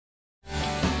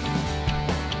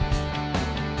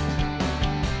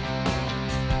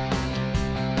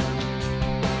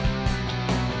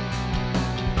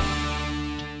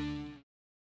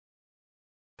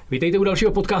Vítejte u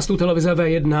dalšího podcastu Televize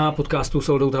V1, podcastu s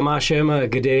Oldou Tamášem,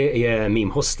 kdy je mým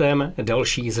hostem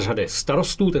další z řady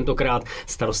starostů, tentokrát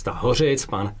starosta Hořic,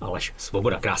 pan Aleš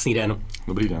Svoboda. Krásný den.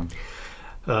 Dobrý den.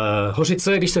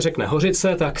 Hořice, když se řekne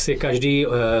Hořice, tak si každý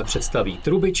představí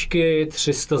trubičky,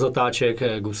 300 zatáček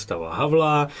Gustava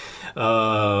Havla,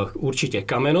 určitě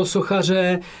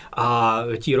kamenosochaře a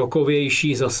ti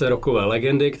rokovější zase rokové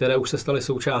legendy, které už se staly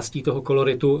součástí toho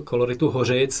koloritu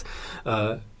Hořic.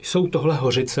 Jsou tohle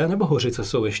Hořice, nebo Hořice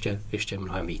jsou ještě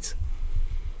mnohem víc?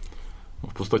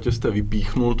 V podstatě jste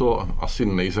vypíchnul to asi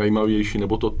nejzajímavější,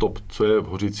 nebo to top, co je v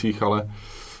Hořicích, ale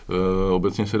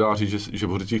obecně se dá říct, že v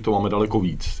Hořicích to máme daleko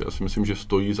víc. Já si myslím, že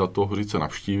stojí za to Hořice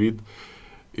navštívit.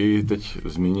 I teď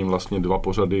zmíním vlastně 2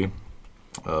 pořady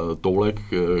toulek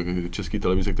České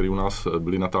televize, které u nás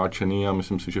byly natáčeny a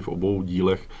myslím si, že v obou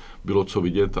dílech bylo co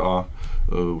vidět a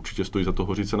určitě stojí za to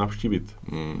Hořice navštívit.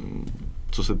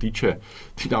 Co se týče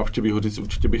té návštěvy Hořic,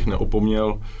 určitě bych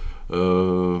neopomněl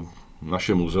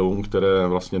naše muzeum, které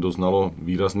vlastně doznalo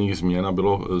výrazných změn a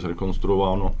bylo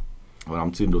zrekonstruováno v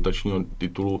rámci dotačního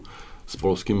titulu s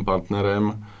polským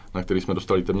partnerem, na který jsme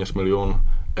dostali téměř 1 000 000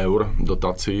 eur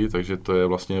dotací, takže to je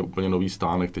vlastně úplně nový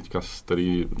stánek teďka,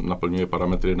 který naplňuje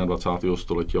parametry 21.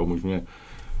 století a umožňuje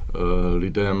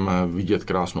lidem vidět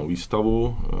krásnou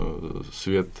výstavu,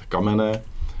 svět kamene.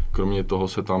 Kromě toho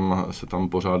se tam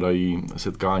pořádají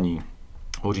setkání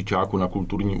hořičáků na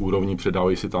kulturní úrovni,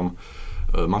 předávají si tam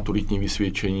maturitní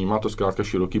vysvědčení. Má to zkrátka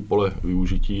široký pole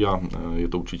využití a je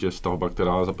to určitě stavba,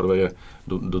 která zaprvé je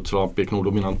docela pěknou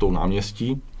dominantou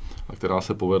náměstí, a která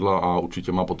se povedla a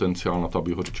určitě má potenciál na to,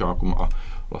 aby hořičákům a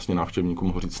vlastně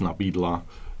návštěvníkům Hořic nabídla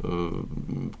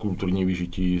kulturní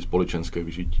vyžití, společenské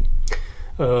vyžití.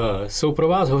 Jsou pro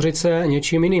vás Hořice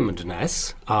něčím jiným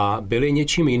dnes a byly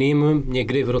něčím jiným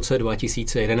někdy v roce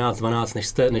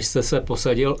 2011-12, než jste se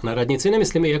posadil na radnici?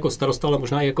 Nemyslím i jako starosta, ale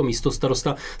možná i jako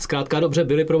místostarosta. Zkrátka dobře,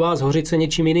 byly pro vás Hořice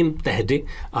něčím jiným tehdy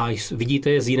a vidíte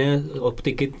je z jiné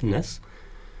optiky dnes?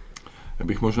 Já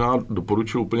bych možná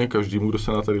doporučil úplně každému, kdo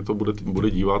se na tady to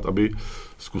bude dívat, aby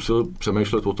zkusil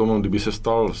přemýšlet o tom, kdyby se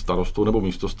stal starostou nebo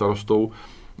místostarostou,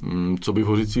 co by v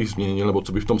Hořicích změnil, nebo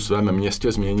co by v tom svém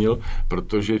městě změnil,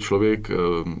 protože člověk,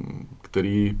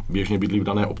 který běžně bydlí v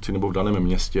dané obci nebo v daném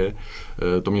městě,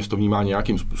 to město vnímá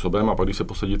nějakým způsobem a pak, když se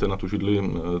posadíte na tu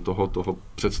židli toho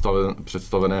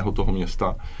představeného toho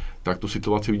města, tak tu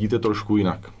situaci vidíte trošku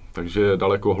jinak. Takže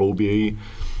daleko hlouběji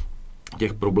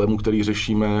těch problémů, který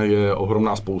řešíme, je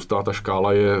ohromná spousta, ta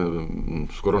škála je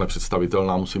skoro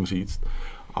nepředstavitelná, musím říct.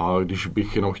 A když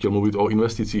bych jenom chtěl mluvit o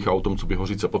investicích a o tom, co by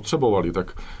Hořice potřebovali,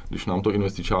 tak když nám to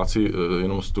investičáci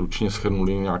jenom stručně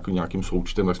shrnuli nějakým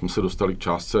součtem, tak jsme se dostali k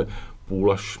částce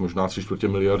 0,5 až možná 3/4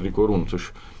 miliardy korun,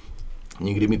 což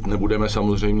nikdy mít nebudeme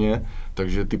samozřejmě,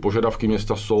 takže ty požadavky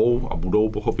města jsou a budou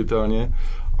pochopitelně.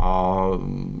 A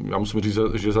já musím říct,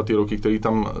 že za ty roky, které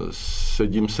tam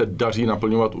sedím, se daří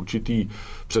naplňovat určitý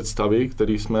představy,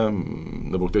 který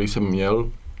jsem měl,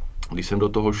 když jsem do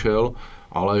toho šel,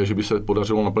 ale že by se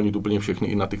podařilo naplnit úplně všechny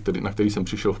i na který jsem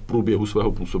přišel v průběhu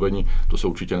svého působení, to se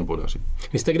určitě nepodaří.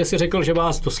 Vy jste kdesi řekl, že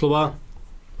vás doslova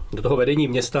do toho vedení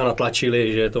města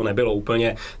natlačili, že to nebylo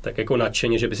úplně tak jako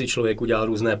nadšeně, že by si člověk udělal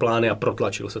různé plány a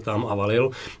protlačil se tam a valil.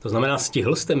 To znamená,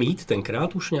 stihl jste mít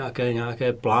tenkrát už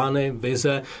nějaké plány,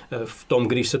 vize v tom,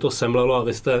 když se to semlelo a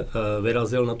vy jste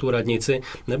vyrazil na tu radnici,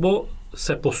 nebo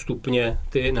se postupně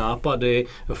ty nápady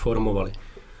formovaly?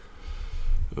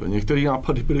 Některé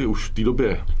nápady byly už v té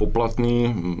době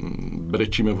poplatný,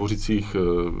 brečíme v Hořicích,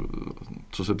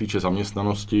 co se týče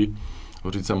zaměstnanosti.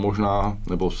 Hořice možná,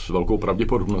 nebo s velkou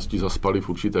pravděpodobností zaspaly v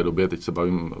určité době, teď se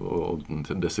bavím o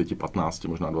 10, 15,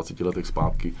 možná 20 letech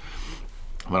zpátky,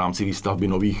 v rámci výstavby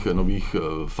nových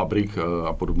fabrik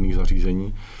a podobných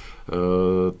zařízení.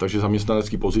 Takže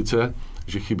zaměstnanecké pozice,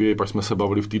 že chybí, pak jsme se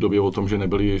bavili v té době o tom, že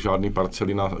nebyly žádné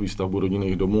parcely na výstavbu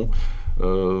rodinných domů.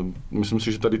 Myslím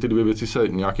si, že tady ty 2 věci se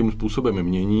nějakým způsobem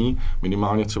mění,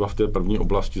 minimálně třeba v té první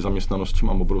oblasti zaměstnanosti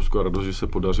mám obrovskou radost, že se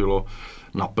podařilo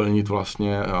naplnit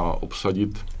vlastně a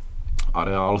obsadit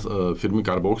areál firmy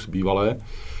Carbox bývalé,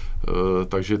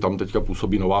 takže tam teďka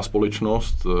působí nová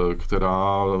společnost,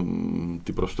 která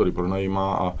ty prostory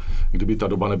pronajímá a kdyby ta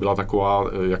doba nebyla taková,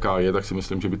 jaká je, tak si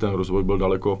myslím, že by ten rozvoj byl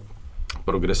daleko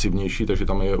progresivnější, takže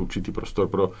tam je určitý prostor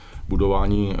pro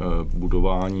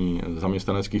budování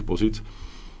zaměstnaneckých pozic.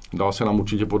 Dál se nám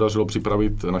určitě podařilo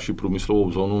připravit naši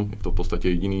průmyslovou zónu, je to v podstatě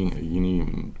jediný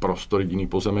prostor, jediný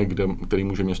pozemek, který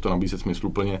může město nabízet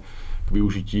smysluplně k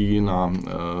využití na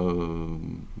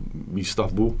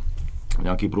výstavbu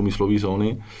nějaké průmyslové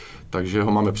zóny, takže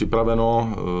ho máme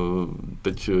připraveno.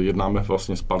 Teď jednáme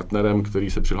vlastně s partnerem, který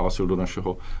se přihlásil do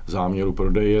našeho záměru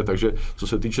prodeje, takže co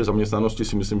se týče zaměstnanosti,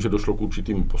 si myslím, že došlo k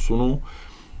určitému posunu.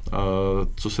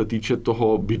 Co se týče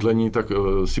toho bydlení, tak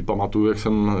si pamatuju, jak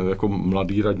jsem jako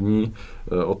mladý radní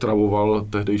otravoval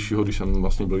tehdejšího, když jsem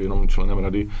vlastně byl jenom členem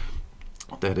rady,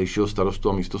 tehdejšího starostu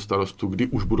a místostarostu, kdy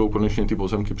už budou konečně ty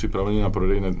pozemky připraveny na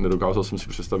prodej. Nedokázal jsem si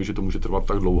představit, že to může trvat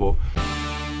tak dlouho.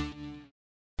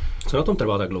 Co na tom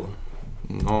trvá tak dlouho?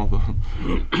 No,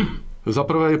 za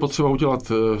prvé je potřeba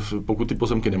udělat, pokud ty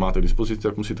pozemky nemáte k dispozici,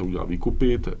 tak musíte udělat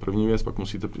výkupy, to je první věc, pak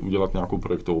musíte udělat nějakou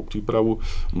projektovou přípravu,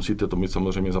 musíte to mít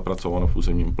samozřejmě zapracováno v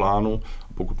územním plánu,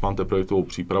 pokud máte projektovou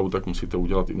přípravu, tak musíte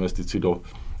udělat investici do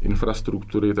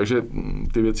infrastruktury, takže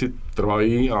ty věci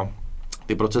trvají a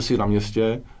ty procesy na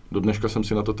městě, do dneška jsem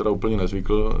si na to teda úplně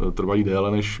nezvykl, trvají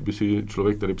déle, než by si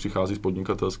člověk, který přichází z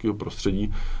podnikatelského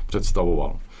prostředí,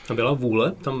 představoval. A byla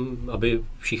vůle tam, aby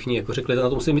všichni jako řekli, že na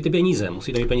to musíte mít ty peníze.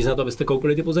 Musíte mít peníze na to, abyste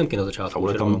koupili ty pozemky na začátku.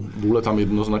 Vůle tam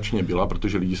jednoznačně byla,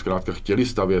 protože lidi zkrátka chtěli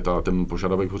stavět a ten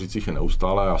požadavek v Hořicích je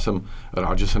neustále. Já jsem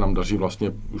rád, že se nám daří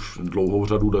vlastně už dlouhou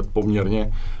řadu let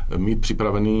poměrně mít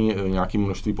připravený nějaké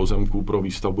množství pozemků pro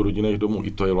výstavbu rodinných domů.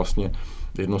 I to je vlastně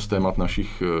jedno z témat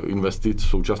našich investic v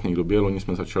současné době. Loni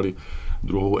jsme začali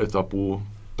druhou etapu,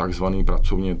 takzvaný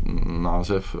pracovně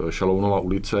název Šalounova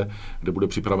ulice, kde bude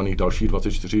připravených dalších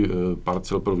 24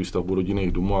 parcel pro výstavbu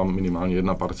rodinných domů a minimálně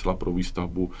 1 parcela pro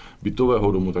výstavbu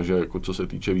bytového domu. Takže jako co se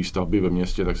týče výstavby ve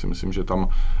městě, tak si myslím, že tam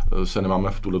se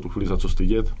nemáme v tuto chvíli za co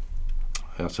stydět.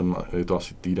 Já jsem, je to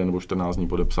asi týden nebo 14 dní,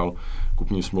 podepsal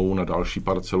kupní smlouvu na další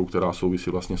parcelu, která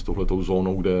souvisí vlastně s touhletou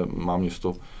zónou, kde má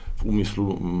město v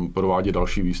úmyslu provádět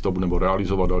další výstavbu nebo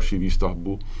realizovat další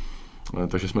výstavbu.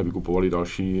 Takže jsme vykupovali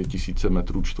další 1000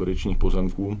 metrů čtverečních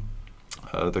pozemků.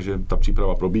 Takže ta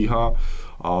příprava probíhá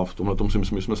a v tomhle si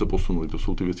myslím, že jsme se posunuli. To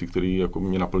jsou ty věci, které jako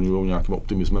mě naplňují nějakým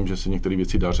optimismem, že se některé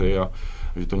věci daří a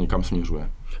že to někam směřuje.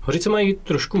 Hořice mají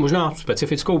trošku možná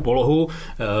specifickou polohu,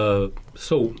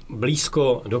 jsou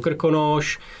blízko do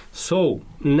Krkonoš, jsou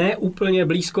ne úplně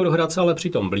blízko do Hradce, ale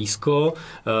přitom blízko,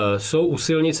 jsou u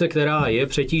silnice, která je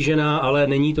přetížená, ale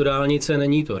není to dálnice,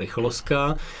 není to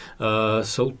rychlostka.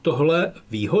 Jsou tohle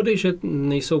výhody, že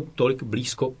nejsou tolik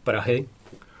blízko Prahy?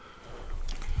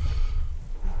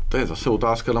 To je zase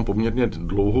otázka na poměrně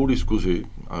dlouhou diskuzi.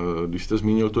 Když jste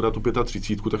zmínil tu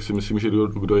 35, tak si myslím, že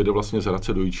kdo jede vlastně z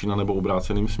Hradce do Jičína nebo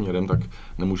obráceným směrem, tak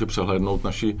nemůže přehlédnout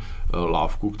naši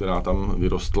lávku, která tam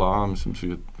vyrostla. Myslím si,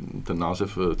 že ten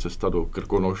název cesta do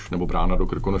Krkonoš nebo brána do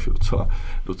Krkonoš je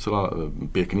docela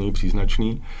pěkný,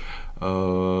 příznačný.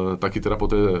 Taky teda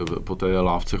po té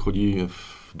lávce chodí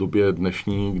v době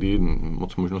dnešní, kdy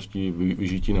moc možností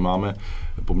vyžití nemáme,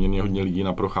 poměrně hodně lidí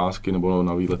na procházky nebo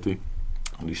na výlety,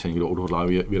 když se někdo odhodlá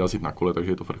vyrazit na kole,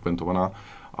 takže je to frekventovaná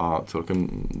a celkem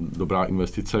dobrá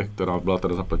investice, která byla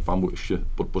teda za pánbu ještě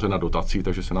podpořena dotací,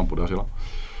 takže se nám podařila.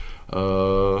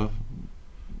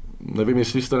 Nevím,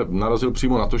 jestli jste narazil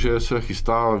přímo na to, že se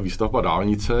chystá výstavba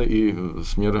dálnice i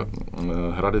směr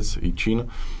Hradec-Jičín.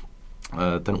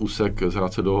 Ten úsek z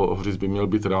Hradce do Hořic by měl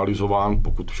být realizován,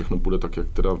 pokud všechno bude tak, jak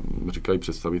teda říkají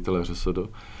představitelé ŘSD,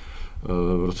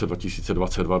 v roce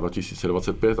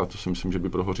 2022-2025 a to si myslím, že by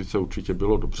pro Hořice určitě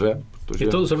bylo dobře. Je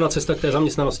to zrovna cesta k té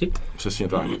zaměstnanosti? Přesně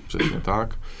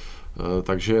tak.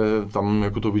 Takže tam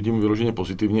jako to vidím vyloženě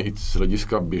pozitivně i z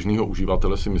hlediska běžného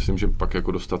uživatele si myslím, že pak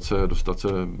jako dostat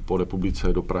se po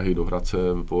republice do Prahy, do Hradce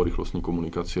po rychlostní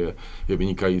komunikaci je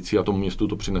vynikající a tomu městu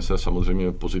to přinese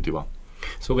samozřejmě pozitiva.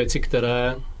 Jsou věci,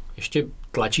 které ještě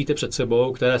tlačíte před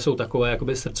sebou, které jsou takové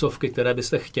jakoby srdcovky, které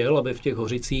byste chtěl, aby v těch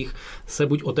Hořicích se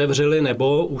buď otevřely,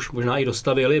 nebo už možná i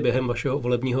dostavili během vašeho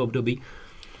volebního období?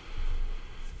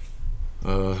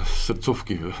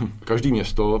 Srdcovky. Každý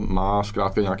město má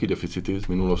zkrátka nějaké deficity z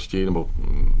minulosti, nebo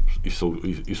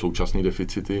i současné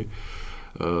deficity.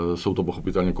 Jsou to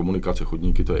pochopitelně komunikace,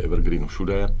 chodníky, to je evergreen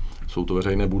všude. Jsou to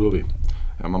veřejné budovy.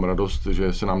 Já mám radost,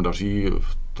 že se nám daří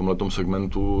v tomhletom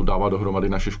segmentu dávat dohromady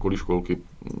naše školky.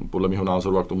 Podle mého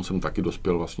názoru, a k tomu jsem taky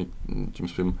dospěl vlastně tím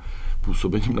svým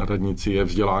působením na radnici, je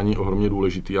vzdělání ohromně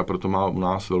důležitý a proto má u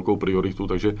nás velkou prioritu,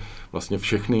 takže vlastně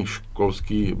všechny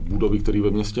školské budovy, které ve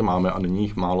městě máme, a není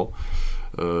jich málo,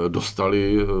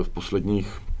 dostali v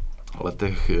posledních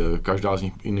letech, každá z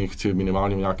nich chci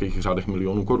minimálně v nějakých řádech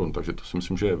milionů korun, takže to si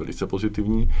myslím, že je velice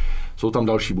pozitivní. Jsou tam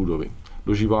další budovy.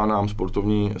 Dožívá nám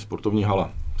sportovní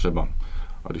hala třeba.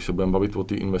 A když se budeme bavit o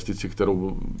té investici,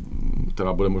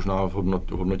 která bude možná v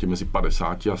hodnotě mezi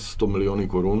 50 a 100 miliony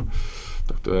korun,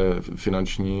 tak to je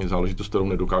finanční záležitost, kterou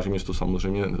nedokáže město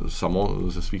samozřejmě samo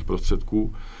ze svých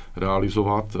prostředků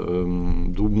realizovat.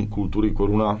 Dům kultury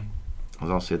Koruna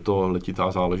Zase je to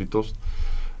letitá záležitost,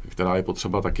 která je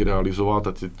potřeba taky realizovat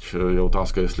a teď je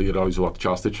otázka, jestli ji realizovat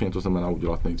částečně, to znamená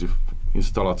udělat nejdřív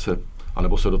instalace,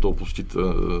 anebo se do toho pustit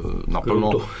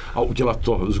naplno a udělat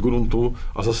to z gruntu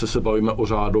a zase se bavíme o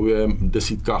řádově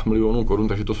desítkách milionů korun,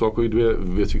 takže to jsou takové dvě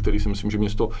věci, které si myslím, že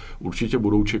město určitě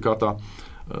budou čekat a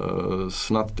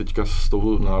snad teďka s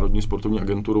tou Národní sportovní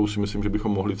agenturou si myslím, že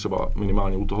bychom mohli třeba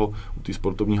minimálně u té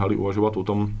sportovní haly uvažovat o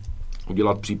tom,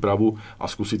 udělat přípravu a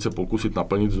zkusit se pokusit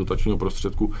naplnit z dotačního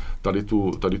prostředku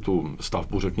tady tu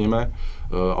stavbu, řekněme,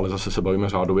 ale zase se bavíme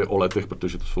řádově o letech,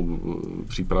 protože to jsou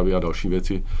přípravy a další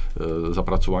věci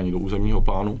zapracování do územního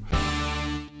plánu.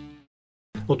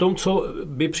 O tom, co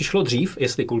by přišlo dřív,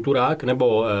 jestli kulturák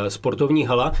nebo sportovní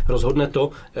hala, rozhodne to,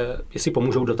 jestli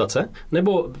pomůžou dotace,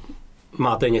 nebo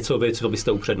máte něco vy, co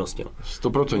byste upřednostnil?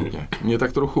 100%. Mě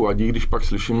tak trochu vadí, když pak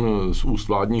slyším z úst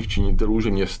vládních činitelů,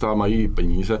 že města mají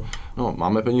peníze. No,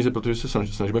 máme peníze, protože se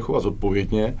snažíme chovat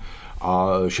zodpovědně a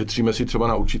šetříme si třeba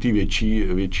na určitý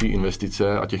větší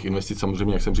investice a těch investic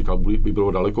samozřejmě, jak jsem říkal, by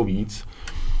bylo daleko víc.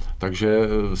 Takže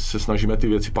se snažíme ty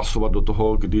věci pasovat do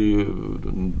toho,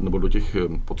 nebo do těch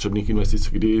potřebných investic,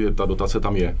 kdy ta dotace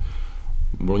tam je.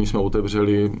 Loni jsme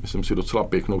otevřeli, myslím si, docela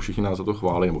pěknou, všichni nás za to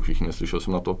chválí, nebo všichni, neslyšel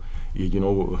jsem na to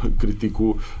jedinou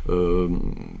kritiku,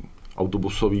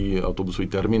 autobusový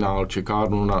terminál,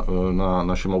 čekárnu na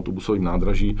našem autobusovém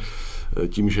nádraží.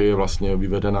 Tím, že je vlastně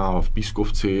vyvedená v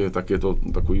Pískovci, tak je to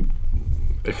takový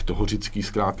hořický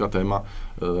zkrátka téma.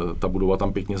 Ta budova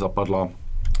tam pěkně zapadla,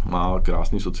 má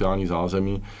krásný sociální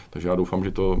zázemí, takže já doufám,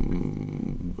 že to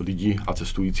lidi a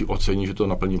cestující ocení, že to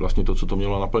naplní vlastně to, co to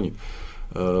mělo naplnit.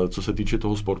 Co se týče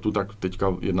toho sportu, tak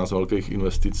teďka jedna z velkých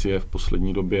investic je v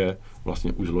poslední době,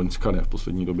 vlastně už z loňska, ne v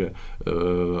poslední době,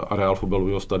 areál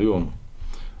fotbalového stadionu.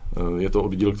 Je to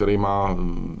oddíl, který má,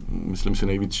 myslím si,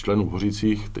 nejvíc členů v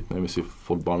Hořicích, teď nevím, jestli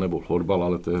fotbal nebo florbal,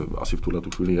 ale to je asi v tuhle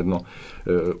chvíli jedno.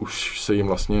 Už se jim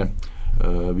vlastně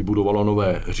vybudovalo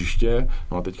nové hřiště,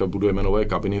 no a teďka budujeme nové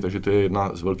kabiny, takže to je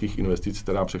jedna z velkých investic,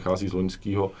 která přechází z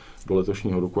loňského do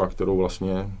letošního roku a kterou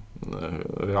vlastně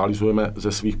realizujeme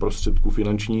ze svých prostředků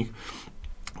finančních.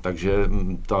 Takže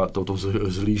toto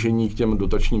zhlížení k těm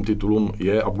dotačním titulům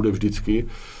je a bude vždycky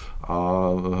a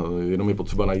jenom je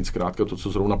potřeba najít zkrátka to, co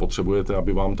zrovna potřebujete,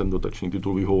 aby vám ten dotační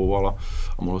titul vyhovoval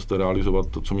a mohl jste realizovat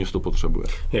to, co město potřebuje.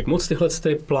 Jak moc tyhle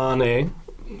plány,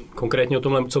 konkrétně o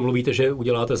tom, co mluvíte, že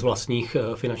uděláte z vlastních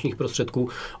finančních prostředků,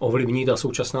 ovlivní ta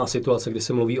současná situace, kdy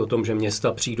se mluví o tom, že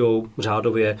města přijdou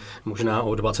řádově možná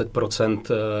o 20%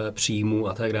 příjmů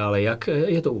a tak dále. Jak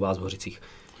je to u vás v Hořicích?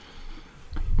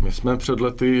 My jsme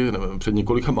před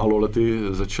několika málo lety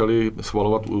začali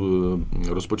schvalovat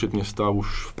rozpočet města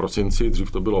už v prosinci,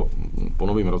 dřív to bylo po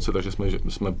novém roce, takže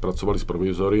jsme pracovali s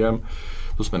provizoriem,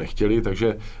 to jsme nechtěli,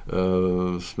 takže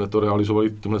jsme to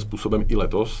realizovali tímhle způsobem i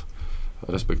letos,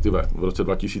 respektive v roce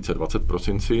 2020 v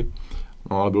prosinci.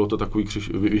 No ale bylo to takový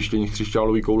vyštění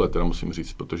křišťálový koule, teda musím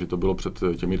říct, protože to bylo před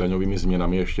těmi daňovými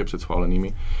změnami ještě před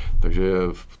schválenými, takže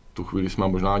v tu chvíli jsme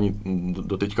možná ani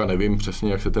doteďka nevím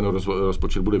přesně, jak se ten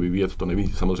rozpočet bude vyvíjet, to neví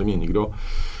samozřejmě nikdo.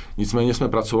 Nicméně jsme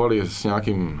pracovali s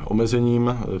nějakým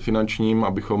omezením finančním,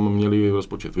 abychom měli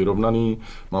rozpočet vyrovnaný.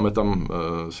 Máme tam,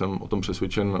 jsem o tom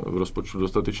přesvědčen, v rozpočtu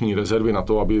dostatečné rezervy na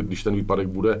to, aby když ten výpadek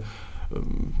bude,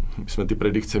 jsme ty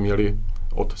predikce měli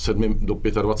od 7 do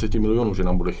 25 milionů, že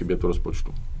nám bude chybět v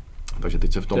rozpočtu. Takže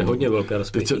teď se v tom... To je hodně velké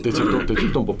rozpočet. Teď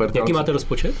v tom popertánci. Jaký máte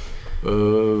rozpočet?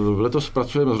 Letos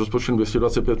pracujeme s rozpočtem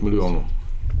 225 milionů.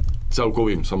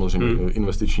 Celkovým samozřejmě,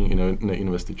 investiční i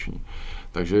neinvestiční.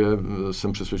 Takže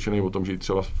jsem přesvědčený o tom, že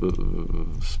třeba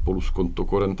spolu s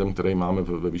kontokorentem, který máme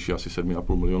ve výši asi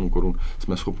 7,5 milionů korun,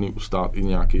 jsme schopni ustát i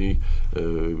nějaký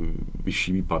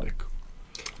vyšší výpadek.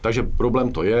 Takže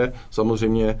problém to je,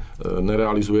 samozřejmě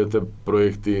nerealizujete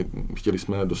projekty, chtěli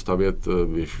jsme dostavět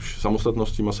věž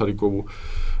samostatnosti Masarykovu,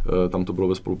 tam to bylo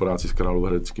ve spolupráci s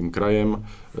Královéhradeckým krajem,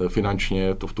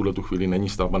 finančně to v tuhletu chvíli není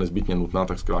stavba nezbytně nutná,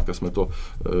 tak zkrátka jsme to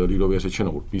lidově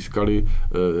řečeno odpískali,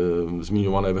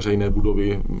 zmiňované veřejné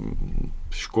budovy,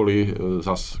 školy,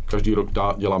 zas každý rok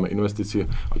děláme investici,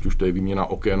 ať už to je výměna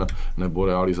oken nebo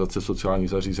realizace sociálních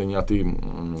zařízení a ty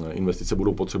investice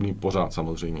budou potřebný pořád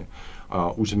samozřejmě.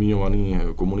 A už zmiňovaný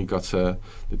komunikace,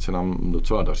 teď se nám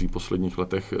docela daří v posledních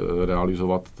letech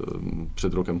realizovat.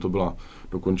 Před rokem to byla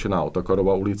dokončená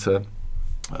Otakarova ulice,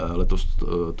 letos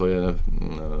to je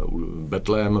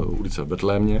Betlém, ulice v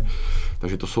Betlémě,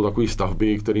 takže to jsou takové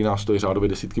stavby, které nás stojí řádově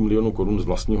desítky milionů korun z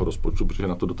vlastního rozpočtu, protože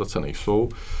na to dotace nejsou.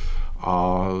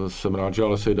 A jsem rád, že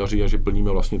ale se daří a že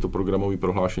plníme vlastně to programové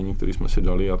prohlášení, které jsme si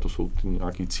dali a to jsou ty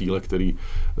nějaké cíle,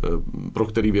 pro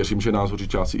který věřím, že nás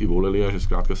Hořičáci i volili a že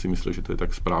zkrátka si myslí, že to je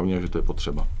tak správně a že to je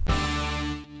potřeba.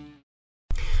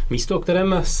 Místo, o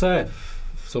kterém se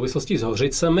v souvislosti s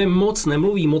Hořicemi moc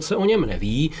nemluví, moc se o něm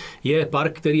neví, je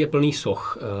park, který je plný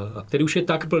soch. A který už je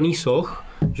tak plný soch,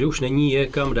 že už není je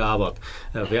kam dávat.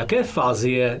 V jaké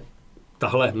fázi je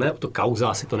tahle, ne to kauza,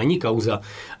 asi to není kauza,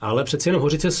 ale přeci jenom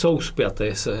Hořice jsou spjaty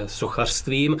s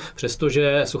sochařstvím,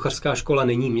 přestože sochařská škola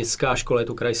není městská škola, je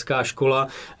to krajská škola,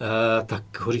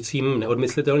 tak Hořicím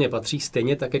neodmyslitelně patří,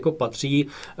 stejně tak jako patří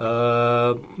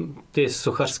ty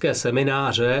sochařské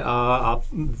semináře a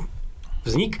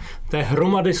vznik té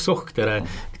hromady soch,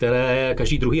 které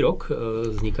každý druhý rok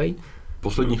vznikají. V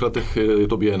posledních letech je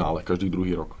to bienále, každý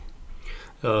druhý rok.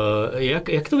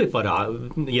 Jak to vypadá?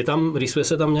 Rýsuje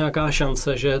se tam nějaká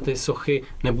šance, že ty sochy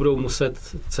nebudou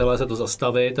muset celé se to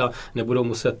zastavit a nebudou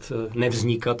muset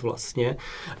nevznikat vlastně?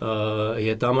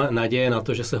 Je tam naděje na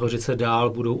to, že se Hořice dál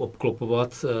budou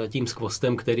obklopovat tím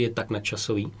skvostem, který je tak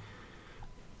nadčasový?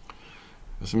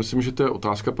 Já si myslím, že to je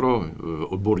otázka pro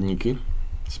odborníky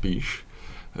spíš.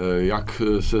 Jak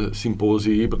se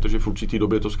sympózií, protože v určitý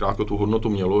době to zkrátka tu hodnotu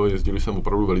mělo, jezdili sem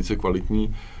opravdu velice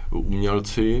kvalitní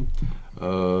umělci.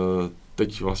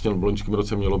 Teď vlastně v loňském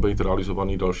roce měl být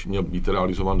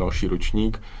realizován další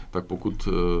ročník, tak pokud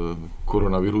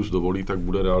koronavirus dovolí, tak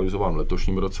bude realizován v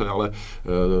letošním roce, ale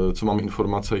co mám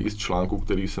informace i z článku,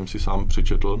 který jsem si sám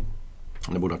přečetl,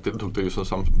 nebo do kterého jsem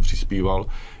sám přispíval,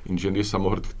 inženýr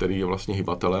Samohrt, který je vlastně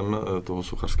hybatelem toho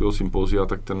sochařského sympózia,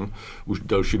 tak ten už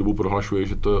delší dobu prohlašuje,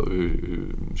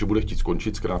 že bude chtít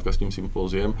skončit zkrátka s tím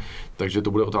sympóziem. Takže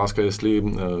to bude otázka, jestli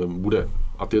bude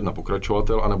ad 1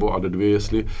 pokračovatel, anebo ad 2,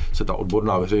 jestli se ta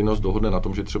odborná veřejnost dohodne na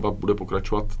tom, že třeba bude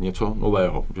pokračovat něco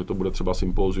nového, že to bude třeba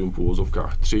sympózium v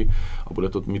uvozovkách 3 a bude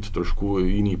to mít trošku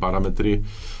jiný parametry.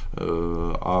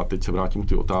 A teď se vrátím k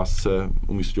té otázce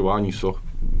umísťování soch.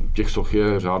 Těch soch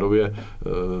je řádově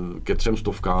ke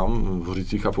 300 v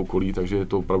Hořicích a v okolí, takže je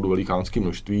to opravdu velikánské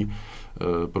množství.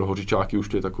 Pro Hořičáky už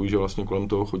to je takový, že vlastně kolem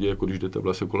toho chodí, jako když jdete v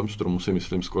lese kolem stromu, si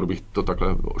myslím, skoro bych to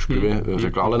takhle ošklivě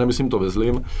řekl, ale nemyslím to ve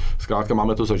zlým. Zkrátka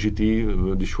máme to zažitý,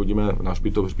 když chodíme na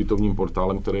hřbitovním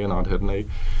portálem, který je nádherný,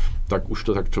 tak už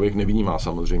to tak člověk nevnímá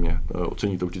samozřejmě.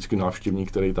 Ocení to vždycky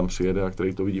návštěvník, který tam přijede a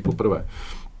který to vidí poprvé.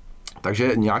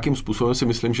 Takže nějakým způsobem si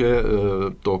myslím, že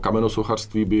to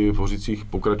kamenosochařství by v Hořicích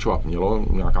pokračovat mělo.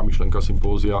 Nějaká myšlenka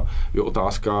sympózia, je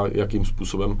otázka, jakým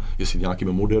způsobem, jestli nějakým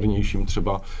modernějším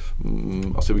třeba,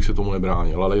 asi bych se tomu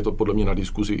nebránil, ale je to podle mě na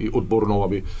diskuzi i odbornou,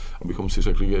 abychom si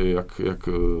řekli, jak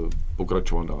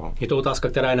pokračovat dál. Je to otázka,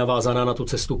 která je navázána na tu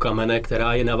cestu kamene,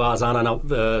 která je navázána na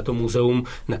to muzeum,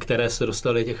 na které se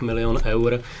dostali těch 1 000 000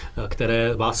 eur,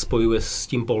 které vás spojuje s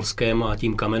tím Polskem a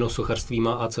tím kamenosochařstvím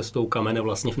a cestou kamene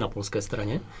vlastně na polské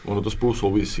straně? Ono to spolu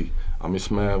souvisí. A my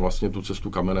jsme vlastně tu cestu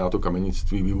kamene a to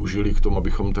kamenictví využili k tomu,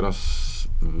 abychom teda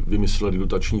vymysleli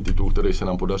dotační titul, který se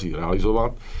nám podaří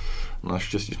realizovat.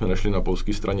 Naštěstí jsme našli na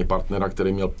polské straně partnera,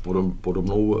 který měl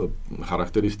podobnou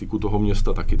charakteristiku toho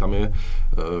města, taky tam je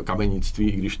kamenictví,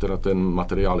 i když teda ten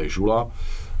materiál je žula.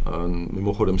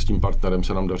 Mimochodem s tím partnerem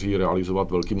se nám daří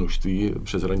realizovat velké množství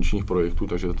přeshraničních projektů,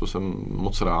 takže to jsem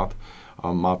moc rád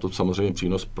a má to samozřejmě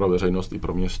přínos pro veřejnost i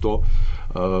pro město.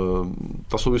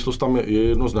 Ta souvislost tam je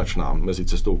jednoznačná mezi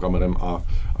cestou kamenem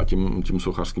a tím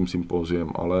sochařským sympóziem,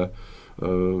 ale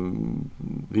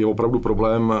je opravdu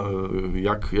problém,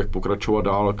 jak pokračovat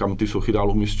dál, kam ty sochy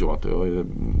dál umisťovat. Jo.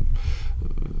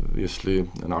 Jestli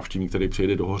návštěvník, který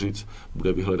přijede do Hořic,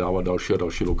 bude vyhledávat další a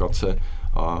další lokace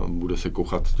a bude se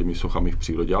kochat těmi sochami v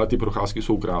přírodě. Ale ty procházky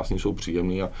jsou krásné, jsou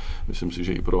příjemné a myslím si,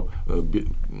 že i pro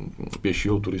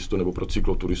pěšího turistu nebo pro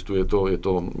cykloturistu je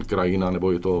to krajina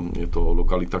nebo je to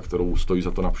lokalita, kterou stojí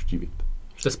za to navštívit.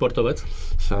 Jste sportovec?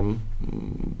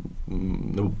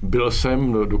 Byl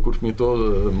jsem, dokud mi to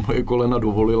moje kolena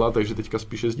dovolila, takže teďka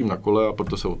spíš jezdím na kole a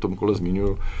proto se o tom kole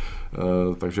zmiňuji.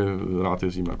 Takže rád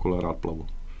jezdím na kole a rád plavu.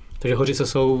 Takže Hořice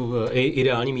jsou i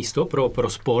ideální místo pro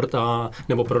sport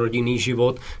nebo pro rodinný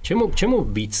život. Čemu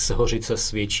víc Hořice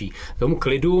svědčí? Tomu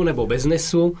klidu nebo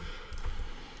biznesu?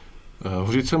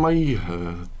 Hořice mají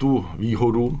tu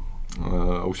výhodu,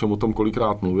 a už jsem o tom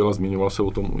kolikrát mluvil a zmiňoval se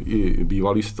o tom i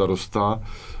bývalý starosta,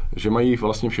 že mají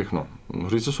vlastně všechno.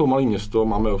 Hořice jsou malé město,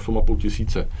 máme 8,5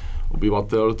 tisíce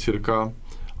obyvatel cirka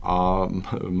a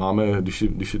máme,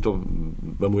 když si to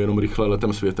vemu jenom rychle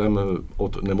letem světem,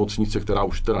 od nemocnice, která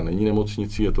už teda není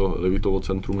nemocnicí, je to Levitovo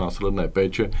centrum následné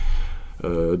péče,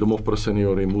 domov pro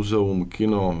seniory, muzeum,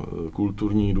 kino,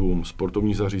 kulturní dům,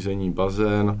 sportovní zařízení,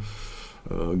 bazén,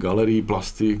 galerii,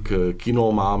 plastik,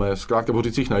 kino máme. Zkrátka v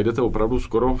Hořicích najdete opravdu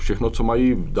skoro všechno, co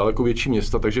mají daleko větší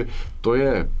města, takže to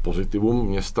je pozitivum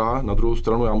města. Na druhou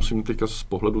stranu já musím teďka z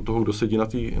pohledu toho, kdo sedí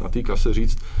na té kase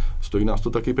říct, stojí nás to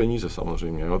taky peníze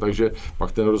samozřejmě. Jo? Takže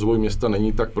pak ten rozvoj města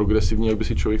není tak progresivní, jak by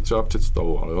si člověk třeba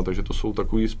představoval. Jo? Takže to jsou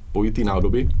takový spojitý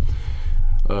nádoby.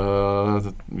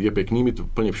 Je pěkný, mít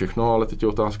úplně všechno, ale teď je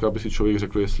otázka, aby si člověk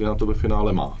řekl, jestli na to ve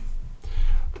finále má.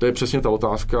 To je přesně ta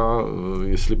otázka,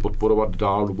 jestli podporovat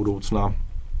dál do budoucna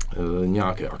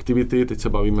nějaké aktivity. Teď se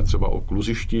bavíme třeba o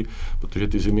kluzišti, protože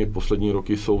ty zimy poslední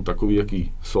roky jsou takový,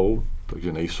 jaký jsou,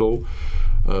 takže nejsou.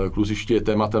 Kluziště je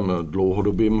tématem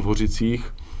dlouhodobým v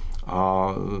Hořicích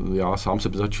a já sám se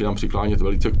začínám přiklánět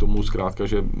velice k tomu, zkrátka,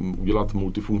 že udělat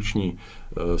multifunkční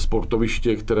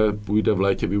sportoviště, které půjde v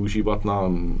létě využívat na,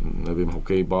 nevím,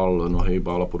 hokejbal,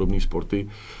 nohejbal a podobné sporty,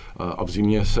 a v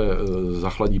zimě se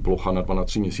zachladí plocha na 2 na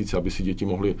 3 měsíce, aby si děti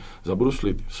mohly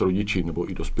zabruslit s rodiči,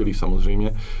 nebo i dospělí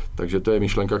samozřejmě. Takže to je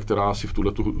myšlenka, která si v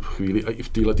tuhletu chvíli a i v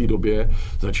této době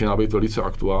začíná být velice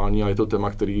aktuální a je to téma,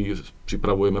 který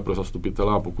připravujeme pro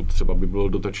zastupitele a pokud třeba by byl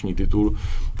dotační titul,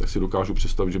 tak si dokážu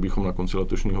představit, že bychom na konci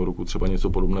letošního roku třeba něco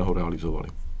podobného realizovali.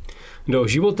 Do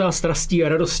života, strastí a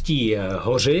radostí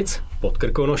Hořic pod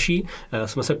Krkonoší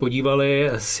jsme se podívali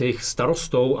s jejich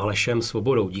starostou Alešem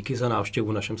Svobodou. Díky za návštěvu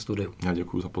v našem studiu. Já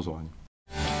děkuji za pozvání.